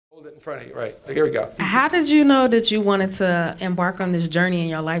Hold it in front of you, right. Here we go. How did you know that you wanted to embark on this journey in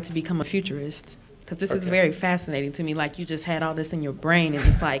your life to become a futurist? Because this is very fascinating to me. Like, you just had all this in your brain and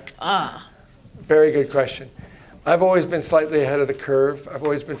it's like, Very good question. I've always been slightly ahead of the curve. I've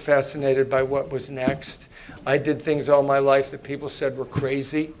always been fascinated by what was next. I did things all my life that people said were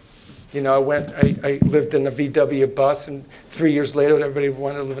crazy. You know, I lived in a VW bus, and 3 years later, everybody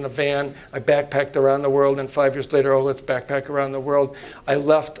wanted to live in a van. I backpacked around the world, and 5 years later, oh, let's backpack around the world. I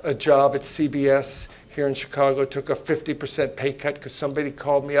left a job at CBS here in Chicago, took a 50% pay cut because somebody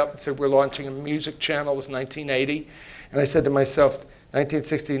called me up and said, we're launching a music channel. It was 1980. And I said to myself,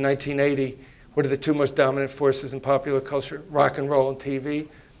 1960 and 1980, what are the two most dominant forces in popular culture? Rock and roll and TV.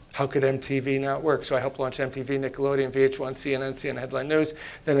 How could MTV not work? So I helped launch MTV, Nickelodeon, VH1, CNN, CNN Headline News.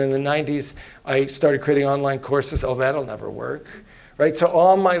 Then in the 90s, I started creating online courses. Oh, that'll never work, right? So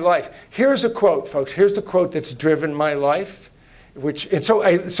all my life. Here's a quote, folks. Here's the quote that's driven my life.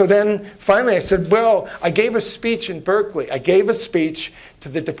 So then finally I said, well, I gave a speech in Berkeley. I gave a speech to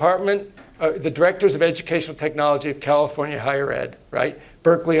the department, the directors of educational technology of California higher ed, right?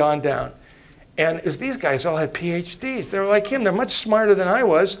 Berkeley on down. And it was these guys all had PhDs. They were like him. They're much smarter than I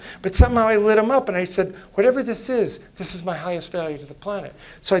was, but somehow I lit them up. And I said, whatever this is my highest value to the planet.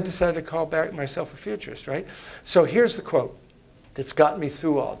 So I decided to call back myself a futurist, right? So here's the quote that's got me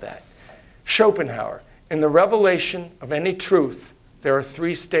through all that. Schopenhauer, in the revelation of any truth, there are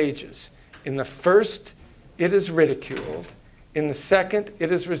three stages. In the first, it is ridiculed. In the second,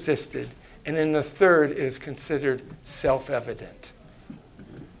 it is resisted. And in the third, it is considered self-evident,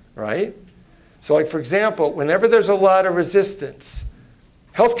 right? So like, for example, whenever there's a lot of resistance,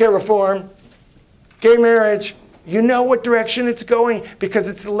 healthcare reform, gay marriage, you know what direction it's going because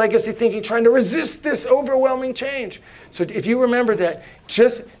it's the legacy thinking trying to resist this overwhelming change. So if you remember that,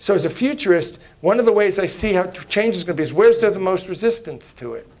 so as a futurist, one of the ways I see how change is going to be is where's there the most resistance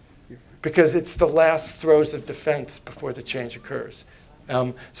to it? Because it's the last throes of defense before the change occurs.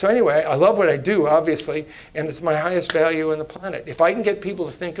 So anyway, I love what I do, obviously, and it's my highest value on the planet. If I can get people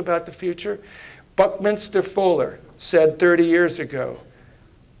to think about the future, Buckminster Fuller said 30 years ago,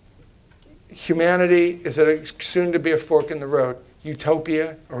 humanity is soon to be a fork in the road,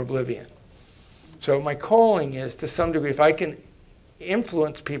 utopia or oblivion. So my calling is, to some degree, if I can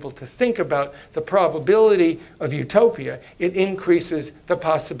influence people to think about the probability of utopia, it increases the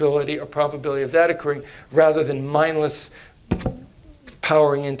possibility or probability of that occurring rather than mindless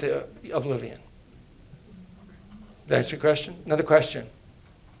powering into oblivion. Did that answer your question? Another question?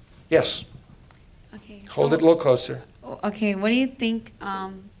 Yes. Okay. Hold it a little closer. Okay, what do you think,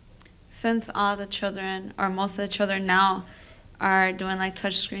 since all the children, or most of the children now, are doing like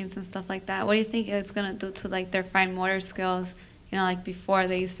touch screens and stuff like that, what do you think it's going to do to like their fine motor skills? You know, like before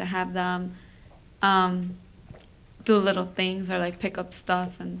they used to have them do little things or like pick up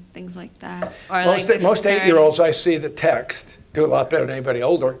stuff and things like that. Or most 8-year-olds I see that text do a lot better than anybody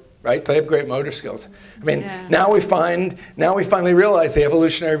older, right? They have great motor skills. I mean, now we finally realize the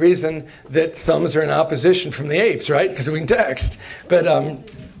evolutionary reason that thumbs are in opposition from the apes, right? Because we can text. But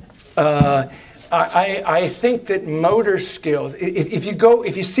I think that motor skills,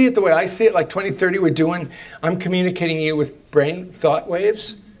 if you see it the way I see it, like 2030, I'm communicating you with brain thought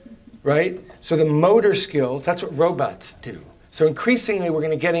waves, right? So the motor skills, that's what robots do. So increasingly, we're going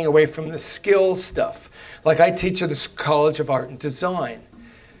to getting away from the skill stuff. Like I teach at the College of Art and Design.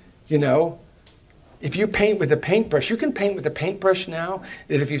 You know, if you paint with a paintbrush, you can paint with a paintbrush now.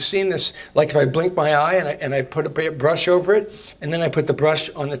 That if you've seen this, like if I blink my eye and I put a brush over it, and then I put the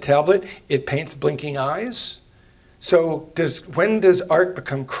brush on the tablet, it paints blinking eyes. So when does art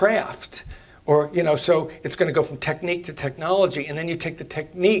become craft? Or, you know, so it's going to go from technique to technology, and then you take the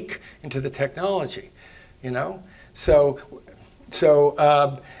technique into the technology, you know? So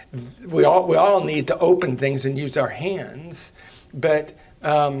we all need to open things and use our hands, but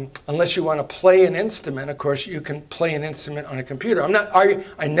unless you want to play an instrument, of course, you can play an instrument on a computer.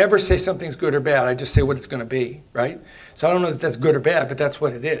 I never say something's good or bad. I just say what it's going to be, right? So I don't know that that's good or bad, but that's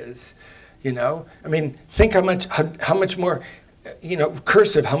what it is, you know? I mean, think how much more, you know,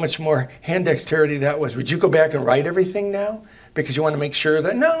 cursive, how much more hand dexterity that was. Would you go back and write everything now? Because you want to make sure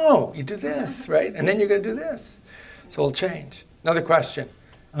that, no, you do this, right? And then you're going to do this. So it'll change. Another question.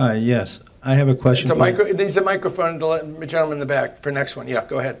 Yes, I have a question. It needs a microphone to the gentleman in the back for next one. Yeah,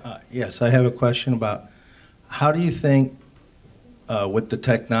 go ahead. Yes, I have a question about how do you think with the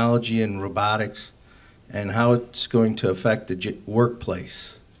technology and robotics and how it's going to affect the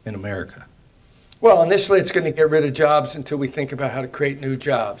workplace in America? Well, initially it's going to get rid of jobs until we think about how to create new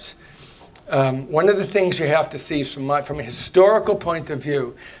jobs. One of the things you have to see from a historical point of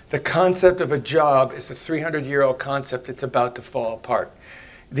view, the concept of a job is a 300-year-old concept that's about to fall apart.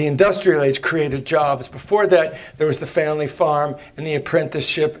 The industrial age created jobs. Before that, there was the family farm and the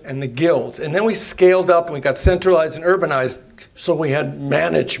apprenticeship and the guilds. And then we scaled up and we got centralized and urbanized, so we had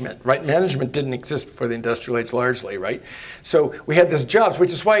management, right? Management didn't exist before the industrial age largely, right? So we had these jobs,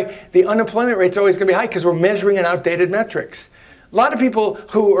 which is why the unemployment rate's always going to be high, because we're measuring in outdated metrics. A lot of people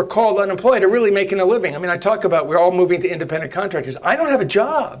who are called unemployed are really making a living. I mean, I talk about we're all moving to independent contractors. I don't have a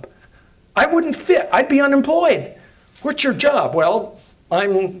job. I wouldn't fit. I'd be unemployed. What's your job? Well,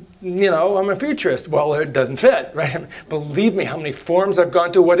 I'm a futurist. Well, it doesn't fit, right? Believe me, how many forums I've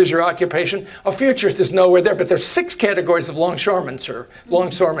gone to. What is your occupation? A futurist is nowhere there, but there's 6 categories of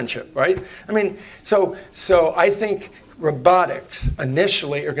longshoremanship, right? I mean, so I think robotics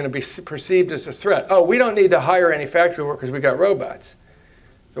initially are going to be perceived as a threat. Oh, we don't need to hire any factory workers, we got robots.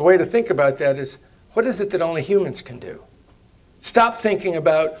 The way to think about that is, what is it that only humans can do? Stop thinking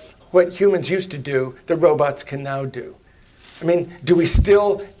about what humans used to do that robots can now do. I mean, do we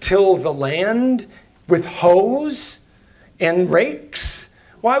still till the land with hoes and rakes?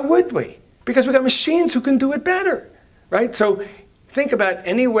 Why would we? Because we got machines who can do it better, right? So think about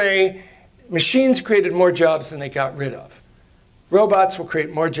any way machines created more jobs than they got rid of. Robots will create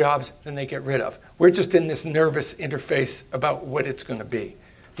more jobs than they get rid of. We're just in this nervous interface about what it's going to be.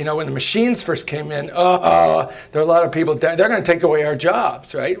 You know, when the machines first came in, there are a lot of people, they're going to take away our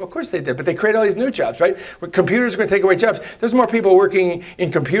jobs, right? Well, of course they did, but they create all these new jobs, right? Where computers are going to take away jobs. There's more people working in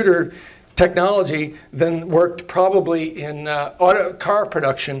computer technology than worked probably in car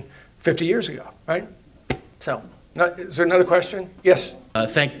production 50 years ago, right? So, is there another question? Yes?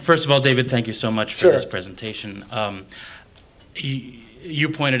 First of all, David, thank you so much for this presentation. You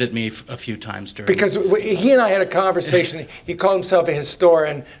pointed at me a few times during... Because he and I had a conversation. He called himself a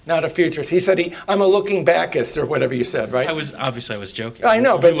historian, not a futurist. He said, I'm a looking backist, or whatever you said, right? Obviously I was joking. I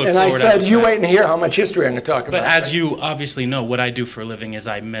know, and I said, you wait and hear how much history I'm going to talk about. But as you obviously know, what I do for a living is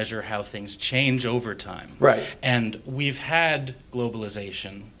I measure how things change over time. Right. And we've had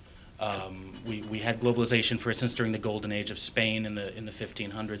globalization. We had globalization, for instance, during the golden age of Spain in the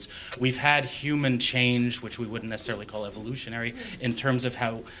 1500s. We've had human change, which we wouldn't necessarily call evolutionary, in terms of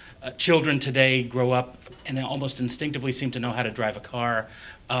how children today grow up and they almost instinctively seem to know how to drive a car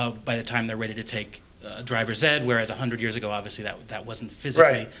by the time they're ready to take driver's ed, whereas 100 years ago, obviously, that wasn't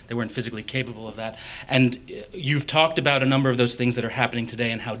physically, they weren't physically capable of that. And you've talked about a number of those things that are happening today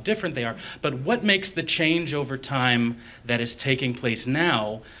and how different they are, but what makes the change over time that is taking place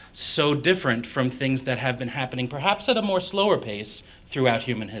now so different from things that have been happening perhaps at a more slower pace throughout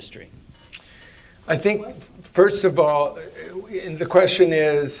human history? I think, first of all, the question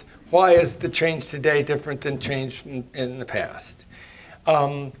is, why is the change today different than change in the past?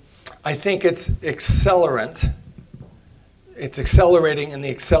 I think it's accelerant. It's accelerating, and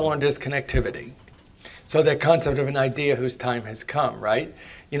the accelerant is connectivity. So that concept of an idea whose time has come, right?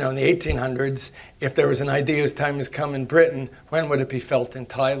 You know, in the 1800s, if there was an idea whose time has come in Britain, when would it be felt in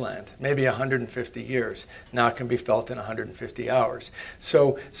Thailand? Maybe 150 years. Now it can be felt in 150 hours.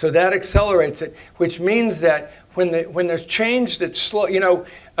 So that accelerates it, which means that when there's change that's slow, you know,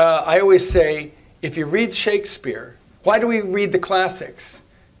 I always say, if you read Shakespeare, why do we read the classics?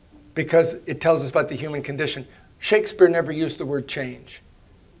 Because it tells us about the human condition. Shakespeare never used the word change.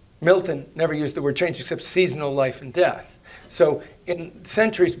 Milton never used the word change except seasonal life and death. So in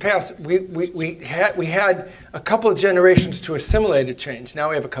centuries past, we had a couple of generations to assimilate a change. Now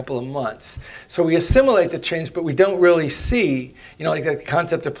we have a couple of months. So we assimilate the change, but we don't really see, you know, like the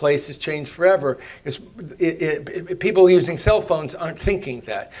concept of place has changed forever. People using cell phones aren't thinking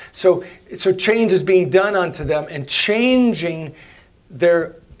that. So change is being done unto them and changing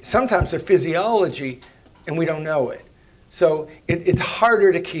sometimes their physiology, and we don't know it. So it's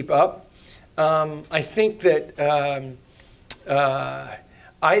harder to keep up. I think that,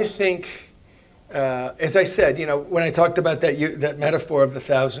 as I said, you know, when I talked about that metaphor of the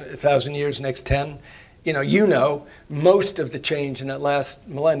thousand years, next 10, you know, most of the change in that last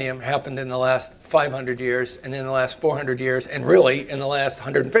millennium happened in the last 500 years, and in the last 400 years, and really in the last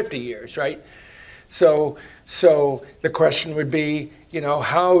 150 years, right? So the question would be, you know,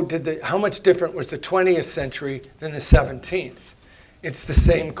 how much different was the 20th century than the 17th? It's the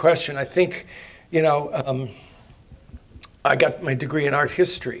same question. I think, you know, I got my degree in art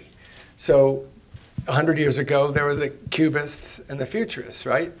history. So 100 years ago, there were the Cubists and the Futurists,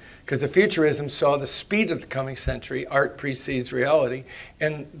 right? Because the Futurism saw the speed of the coming century, art precedes reality,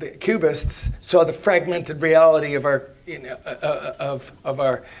 and the Cubists saw the fragmented reality of our, of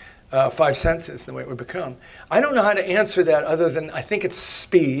our five senses, the way it would become. I don't know how to answer that other than I think it's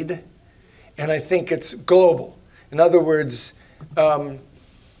speed, and I think it's global. In other words, the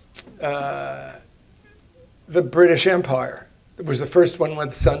British Empire, It was the first one where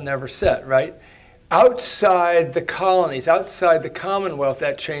the sun never set, right? Outside the colonies, outside the Commonwealth,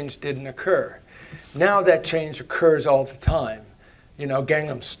 that change didn't occur. Now that change occurs all the time, you know,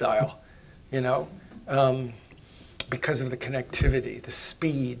 Gangnam style, you know, because of the connectivity, the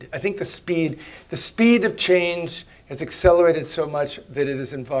speed. I think the speed of change has accelerated so much that it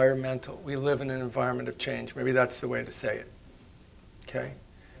is environmental. We live in an environment of change. Maybe that's the way to say it. Okay.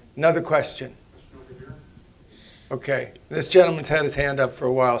 Another question. Okay. This gentleman's had his hand up for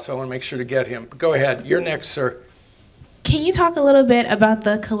a while, so I want to make sure to get him. Go ahead. You're next, sir. Can you talk a little bit about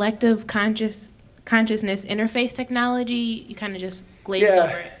the collective consciousness interface technology? You kind of just glazed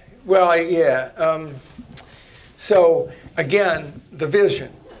over it. Well, yeah. So again, the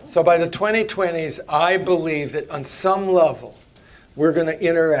vision. So by the 2020s, I believe that on some level, we're going to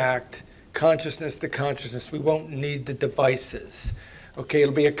interact consciousness to consciousness. We won't need the devices. Okay,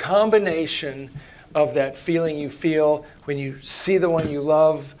 it'll be a combination of that feeling you feel when you see the one you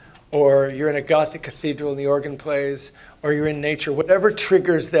love, or you're in a Gothic cathedral and the organ plays, or you're in nature, whatever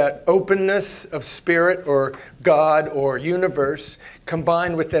triggers that openness of spirit or God or universe,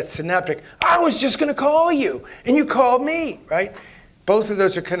 combined with that synaptic, I was just going to call you, and you called me, right? Both of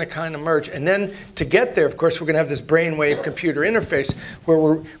those are going to kind of merge. And then to get there, of course, we're going to have this brainwave computer interface where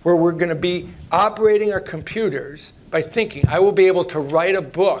we're going to be operating our computers by thinking. I will be able to write a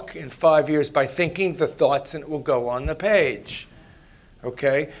book in 5 years by thinking the thoughts, and it will go on the page.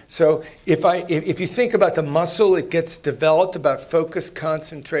 Okay? So if you think about the muscle that gets developed about focus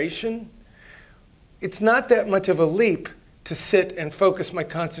concentration, it's not that much of a leap to sit and focus my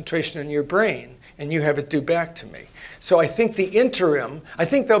concentration on your brain, and you have it do back to me. So I think the interim, I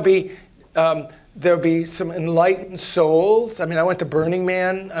think there'll be some enlightened souls. I mean, I went to Burning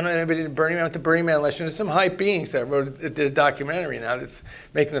Man. I don't know anybody did Burning Man. I went to Burning Man last year. There's some high beings that did a documentary now that's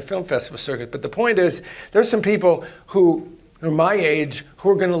making the film festival circuit. But the point is, there's some people who are my age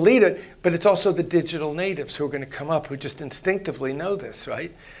who are going to lead it, but it's also the digital natives who are going to come up who just instinctively know this,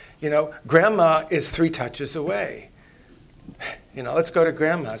 right? You know, grandma is 3 touches away. You know, let's go to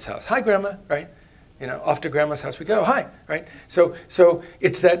grandma's house. Hi, grandma, right? You know, off to grandma's house we go. Hi, right? So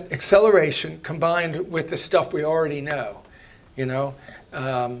it's that acceleration combined with the stuff we already know, you know.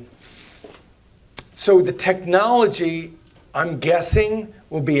 So the technology, I'm guessing,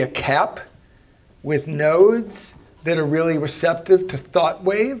 will be a cap with nodes that are really receptive to thought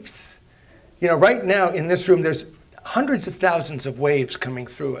waves. You know, right now in this room, there's hundreds of thousands of waves coming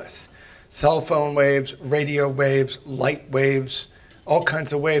through us. Cell phone waves, radio waves, light waves, all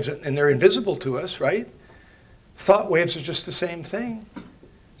kinds of waves, and they're invisible to us, right? Thought waves are just the same thing.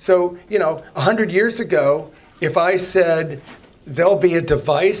 So, you know, 100 years ago, if I said there'll be a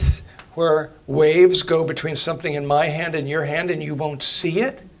device where waves go between something in my hand and your hand and you won't see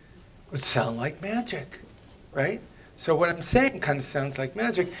it, it would sound like magic, right? So what I'm saying kind of sounds like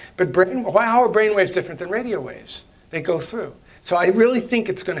magic, but how are brain waves different than radio waves? They go through. So I really think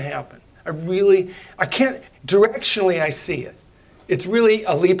it's going to happen. I can't, directionally I see it. It's really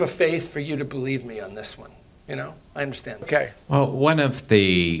a leap of faith for you to believe me on this one. You know, I understand. Okay. Well, one of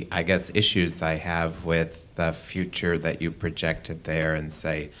the, I guess, issues I have with the future that you projected there and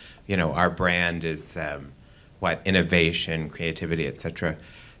say, you know, our brand is innovation, creativity, etc.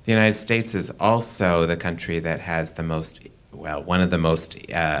 The United States is also the country that has the most, well, one of the most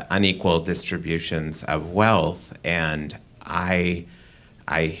unequal distributions of wealth, and I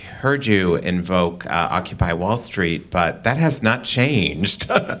heard you invoke Occupy Wall Street, but that has not changed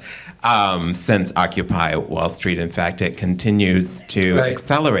since Occupy Wall Street. In fact, it continues to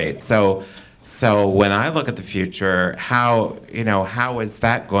accelerate. So when I look at the future, how is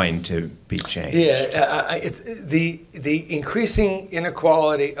that going to be changed? Yeah, it's the increasing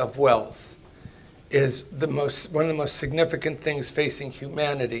inequality of wealth is one of the most significant things facing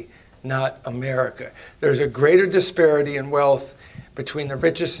humanity, not America. There's a greater disparity in wealth between the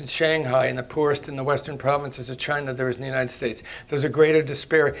richest in Shanghai and the poorest in the western provinces of China there is in the United States. There's a greater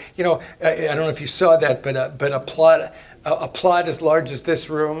disparity. You know, I don't know if you saw that, but a plot as large as this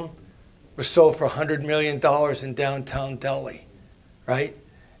room was sold for $100 million in downtown Delhi, right?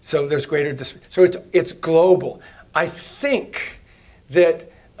 So there's greater disparity. So it's global. I think that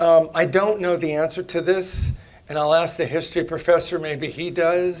I don't know the answer to this, and I'll ask the history professor, maybe he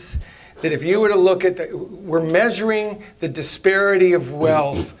does, that if you were to look at we're measuring the disparity of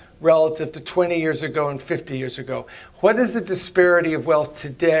wealth relative to 20 years ago and 50 years ago. What is the disparity of wealth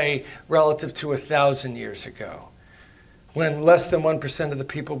today relative to 1,000 years ago, when less than 1% of the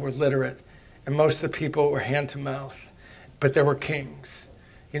people were literate and most of the people were hand to mouth, but there were kings?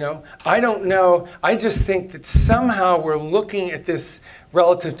 You know, I don't know. I just think that somehow we're looking at this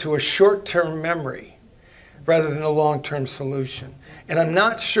relative to a short-term memory rather than a long-term solution. And I'm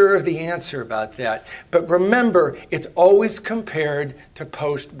not sure of the answer about that. But remember, it's always compared to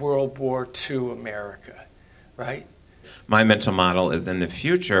post-World War II America, right? My mental model is in the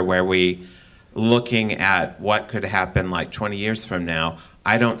future where we, looking at what could happen like 20 years from now,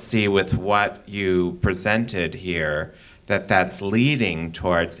 I don't see with what you presented here that that's leading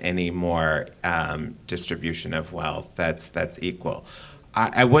towards any more distribution of wealth that's equal.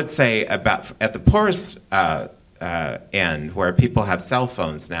 I would say about at the poorest end, where people have cell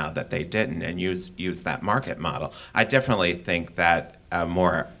phones now that they didn't and use that market model, I definitely think that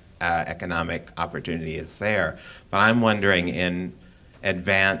more economic opportunity is there. But I'm wondering in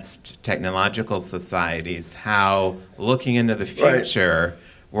advanced technological societies how, looking into the future,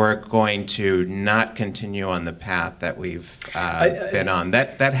 we're going to not continue on the path that we've been on.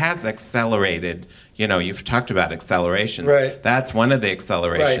 That has accelerated. You know, you've talked about accelerations. Right. That's one of the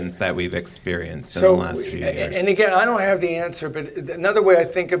accelerations that we've experienced in the last few years. And again, I don't have the answer, but another way I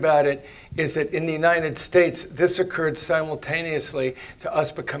think about it is that in the United States, this occurred simultaneously to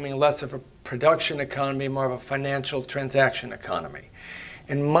us becoming less of a production economy, more of a financial transaction economy.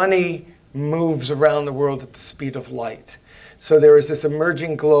 And money moves around the world at the speed of light. So there is this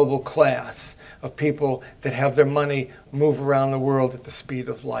emerging global class of people that have their money move around the world at the speed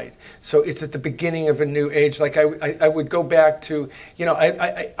of light. So it's at the beginning of a new age. Like I would go back to, you know,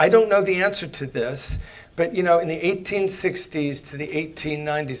 I don't know the answer to this, but you know, in the 1860s to the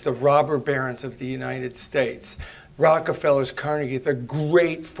 1890s, the robber barons of the United States, Rockefellers, Carnegie, the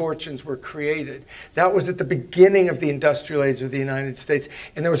great fortunes were created. That was at the beginning of the industrial age of the United States.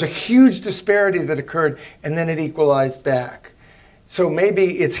 And there was a huge disparity that occurred, and then it equalized back. So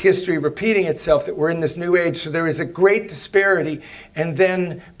maybe it's history repeating itself that we're in this new age. So there is a great disparity. And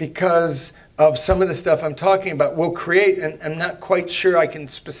then because of some of the stuff I'm talking about, we'll create, and I'm not quite sure I can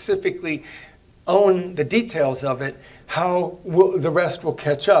specifically own the details of it, how the rest will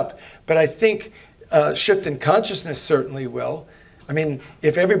catch up. But I think shift in consciousness certainly will. I mean,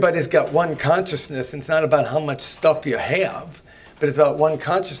 if everybody's got one consciousness, and it's not about how much stuff you have, but it's about one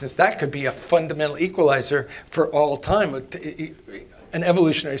consciousness, that could be a fundamental equalizer for all time, an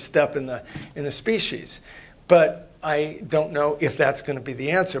evolutionary step in the species. But I don't know if that's going to be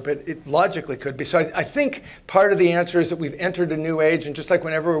the answer, but it logically could be. So I think part of the answer is that we've entered a new age, and just like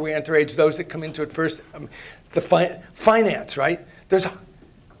whenever we enter age, those that come into it first, the finance, right? There's,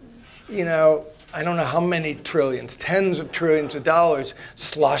 you know, I don't know how many trillions, tens of trillions of dollars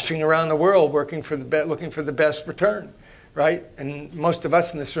sloshing around the world looking for the best return, right? And most of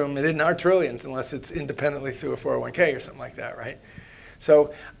us in this room, it isn't our trillions unless it's independently through a 401k or something like that, right?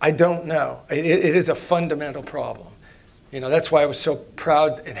 So I don't know. It is a fundamental problem. You know, that's why I was so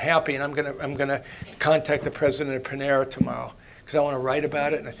proud and happy, and I'm gonna contact the president of Panera tomorrow because I want to write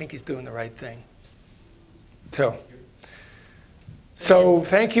about it, and I think he's doing the right thing. So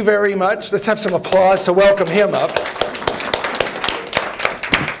thank you very much. Let's have some applause to welcome him up.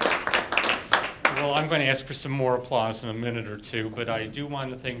 Well, I'm going to ask for some more applause in a minute or two, but I do want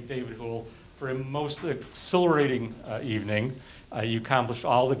to thank David Houle for a most exhilarating evening. You accomplished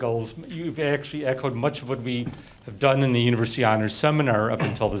all the goals. You've actually echoed much of what we have done in the University Honors Seminar up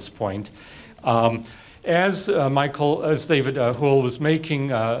until this point. As David Houle was making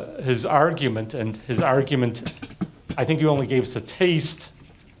his argument, I think you only gave us a taste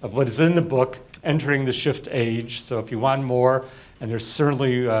of what is in the book, Entering the Shift Age. So if you want more, and there's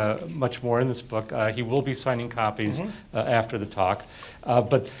certainly much more in this book, he will be signing copies after the talk.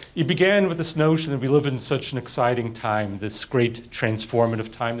 But you began with this notion that we live in such an exciting time, this great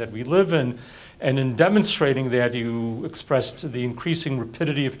transformative time that we live in. And in demonstrating that, you expressed the increasing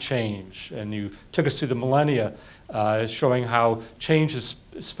rapidity of change. And you took us through the millennia, showing how change has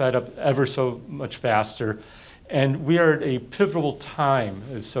sped up ever so much faster. And we are at a pivotal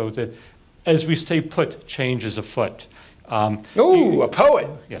time, so that as we stay put, change is afoot. Ooh, a poet.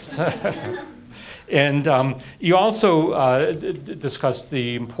 Yes. And you also discussed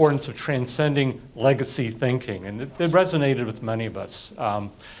the importance of transcending legacy thinking, and it resonated with many of us.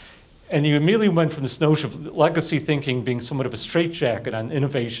 And you immediately went from this notion of legacy thinking being somewhat of a straitjacket on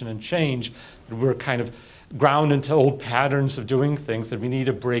innovation and change, that we're kind of ground into old patterns of doing things, that we need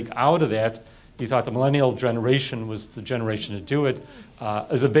to break out of that. You thought the millennial generation was the generation to do it.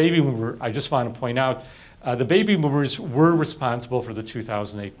 As a baby boomer, I just want to point out, the baby boomers were responsible for the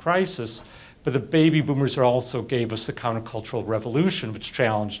 2008 crisis, but the baby boomers also gave us the countercultural revolution, which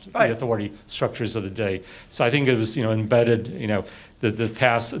challenged the authority structures of the day. So I think it was, embedded.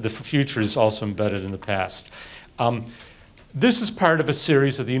 The future is also embedded in the past. This is part of a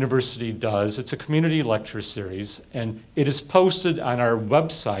series that the university does. It's a community lecture series, and it is posted on our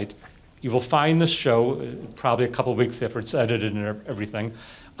website you will find this show, probably a couple of weeks after it's edited and everything,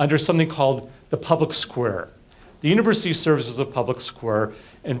 under something called the public square. The university serves as a public square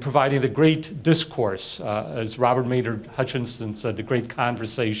in providing the great discourse, as Robert Maynard Hutchinson said, the great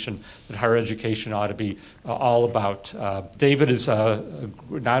conversation that higher education ought to be all about. David is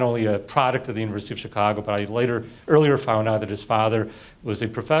not only a product of the University of Chicago, but I earlier found out that his father was a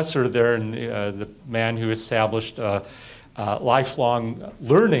professor there and the man who established lifelong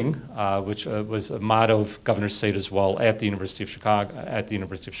learning, which was a motto of Governor State as well at the University of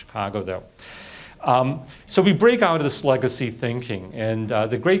Chicago, though. So we break out of this legacy thinking, and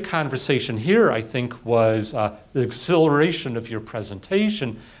the great conversation here, I think, was the acceleration of your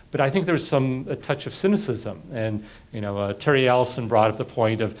presentation, but I think there was a touch of cynicism, and Terry Allison brought up the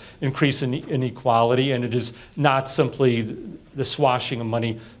point of increase in inequality, and it is not simply the swashing of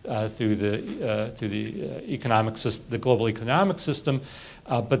money through the economic system, the global economic system,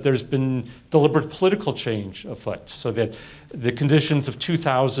 but there's been deliberate political change afoot, so that the conditions of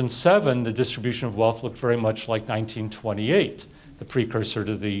 2007, the distribution of wealth looked very much like 1928. The precursor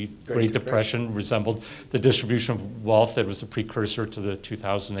to the Great Depression resembled the distribution of wealth that was the precursor to the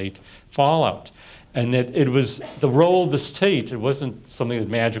 2008 fallout. And that it was the role of the state, it wasn't something that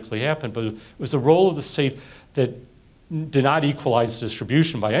magically happened, but it was the role of the state that did not equalize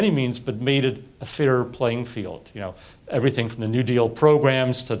distribution by any means, but made it a fairer playing field. Everything from the New Deal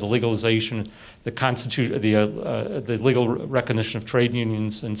programs to the legalization, the legal recognition of trade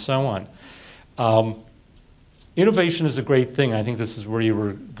unions, and so on. Innovation is a great thing. I think this is where you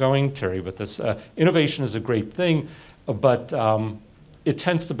were going, Terry, with this. Innovation is a great thing, but it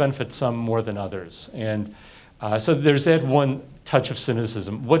tends to benefit some more than others. And so there's that one touch of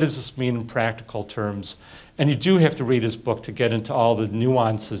cynicism. What does this mean in practical terms? And you do have to read his book to get into all the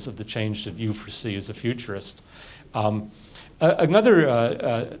nuances of the change that you foresee as a futurist.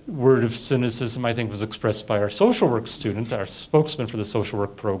 Another word of cynicism, I think, was expressed by our social work student, our spokesman for the social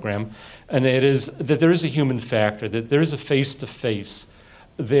work program, and that is that there is a human factor, that there is a face-to-face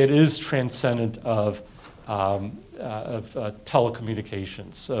that is transcendent of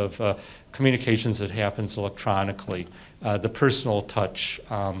telecommunications, of communications that happens electronically, the personal touch.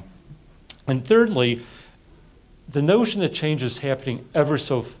 And thirdly, the notion that change is happening ever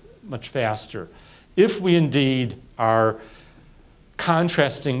so much faster. If we indeed are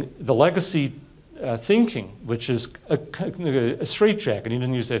contrasting the legacy thinking, which is a straitjacket, you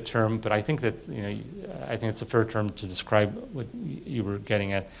didn't use that term, but I think that I think it's a fair term to describe what you were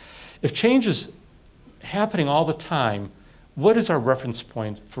getting at. If change is happening all the time, what is our reference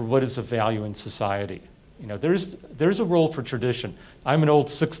point for what is of value in society? There's a role for tradition. I'm an old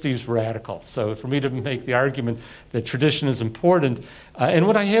 60s radical, so for me to make the argument that tradition is important, and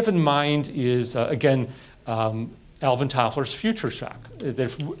what I have in mind is, again, Alvin Toffler's future shock. That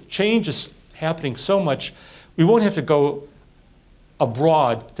if change is happening so much, we won't have to go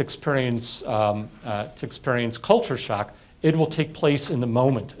abroad to experience culture shock. It will take place in the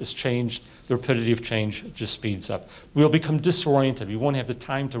moment as change, the rapidity of change just speeds up. We'll become disoriented. We won't have the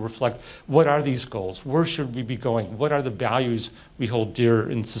time to reflect, what are these goals? Where should we be going? What are the values we hold dear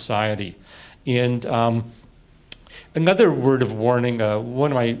in society? And another word of warning,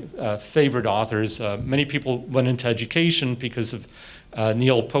 one of my favorite authors, many people went into education because of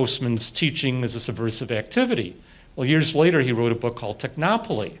Neil Postman's teaching as a subversive activity. Well, years later, he wrote a book called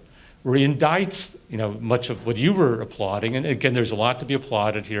Technopoly, where he indicts, much of what you were applauding. And again, there's a lot to be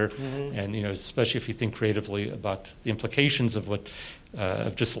applauded here, and especially if you think creatively about the implications of what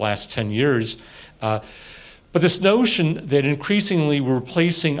of just the last 10 years. But this notion that increasingly we're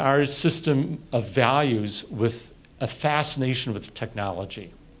replacing our system of values with a fascination with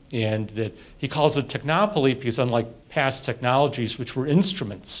technology, and that he calls it technopoly because, unlike past technologies, which were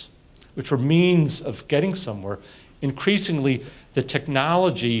instruments, which were means of getting somewhere, increasingly the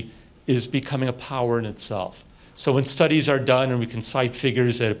technology is becoming a power in itself. So when studies are done, and we can cite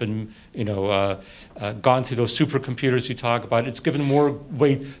figures that have been, gone through those supercomputers you talk about, it's given more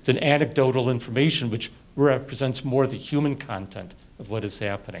weight than anecdotal information, which represents more the human content of what is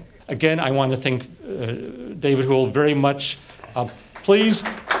happening. Again, I want to thank David Houle very much. Please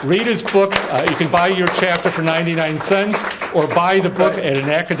read his book. You can buy your chapter for 99 cents or buy the book at an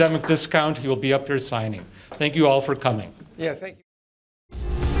academic discount. He will be up here signing. Thank you all for coming. Yeah, thank you.